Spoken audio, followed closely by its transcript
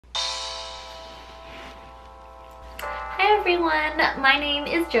everyone, my name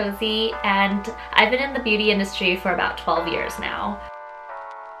is Josie and I've been in the beauty industry for about 12 years now.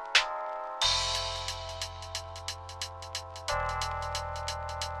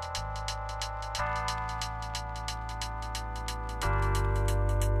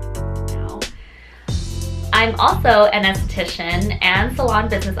 I'm also an esthetician and salon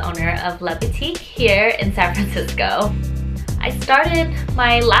business owner of La Boutique here in San Francisco. I started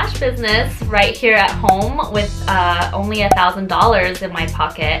my lash business right here at home with only $1,000 in my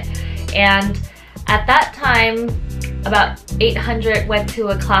pocket, and at that time about 800 went to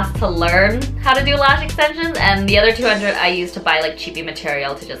a class to learn how to do lash extensions, and the other 200 I used to buy like cheapy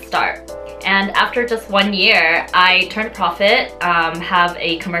material to just start. And after just 1 year, I turned a profit, have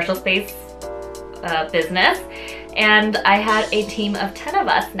a commercial space business, and I had a team of 10 of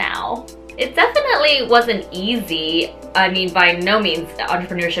us now. It definitely wasn't easy. I mean, by no means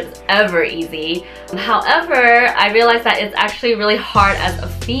entrepreneurship is ever easy. However, I realized that it's actually really hard as a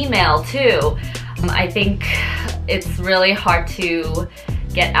female too. I think it's really hard to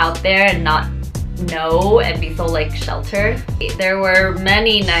get out there and not know and be so like sheltered. There were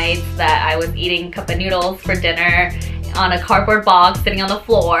many nights that I was eating cup of noodles for dinner on a cardboard box sitting on the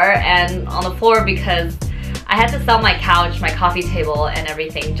floor because I had to sell my couch, my coffee table, and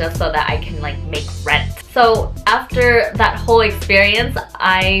everything just so that I can like make rent. So after that whole experience,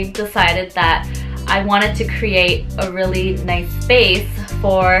 I decided that I wanted to create a really nice space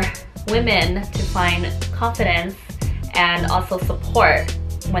for women to find confidence and also support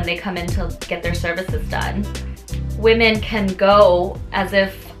when they come in to get their services done. Women can go as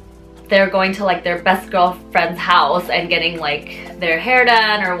if they're going to like their best girlfriend's house and getting like their hair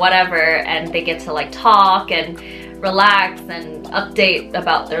done or whatever, and they get to like talk and relax and update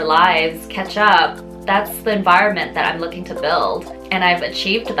about their lives, catch up. That's the environment that I'm looking to build, and I've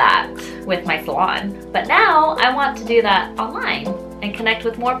achieved that with my salon. But now I want to do that online and connect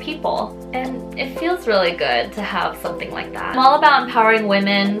with more people, and it feels really good to have something like that. I'm all about empowering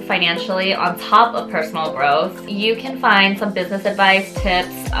women financially on top of personal growth. You can find some business advice,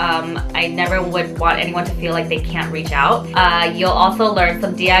 tips. I never would want anyone to feel like they can't reach out. You'll also learn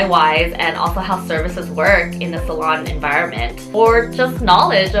some DIYs and also how services work in the salon environment, or just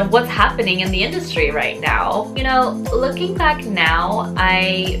knowledge of what's happening in the industry right now. You know, looking back now,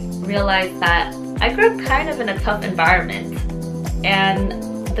 I realized that I grew up kind of in a tough environment. And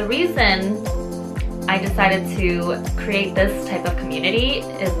the reason I decided to create this type of community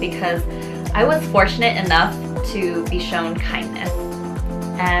is because I was fortunate enough to be shown kindness.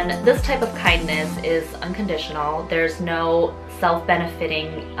 And this type of kindness is unconditional. There's no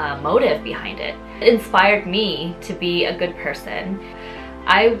self-benefiting motive behind it. It inspired me to be a good person.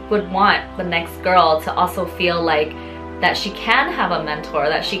 I would want the next girl to also feel like that she can have a mentor,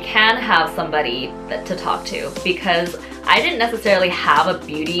 that she can have somebody to talk to, because I didn't necessarily have a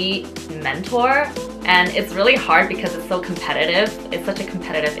beauty mentor, and it's really hard because it's so competitive. It's such a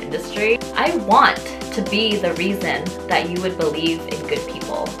competitive industry. I want to be the reason that you would believe in good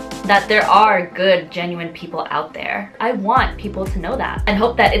people, that there are good, genuine people out there. I want people to know that and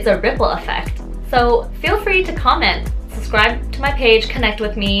hope that it's a ripple effect. So feel free to comment, subscribe to my page, connect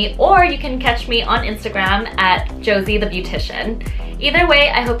with me, or you can catch me on Instagram at josiethebeautician. Either way,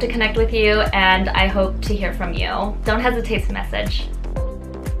 I hope to connect with you and I hope to hear from you. Don't hesitate to message.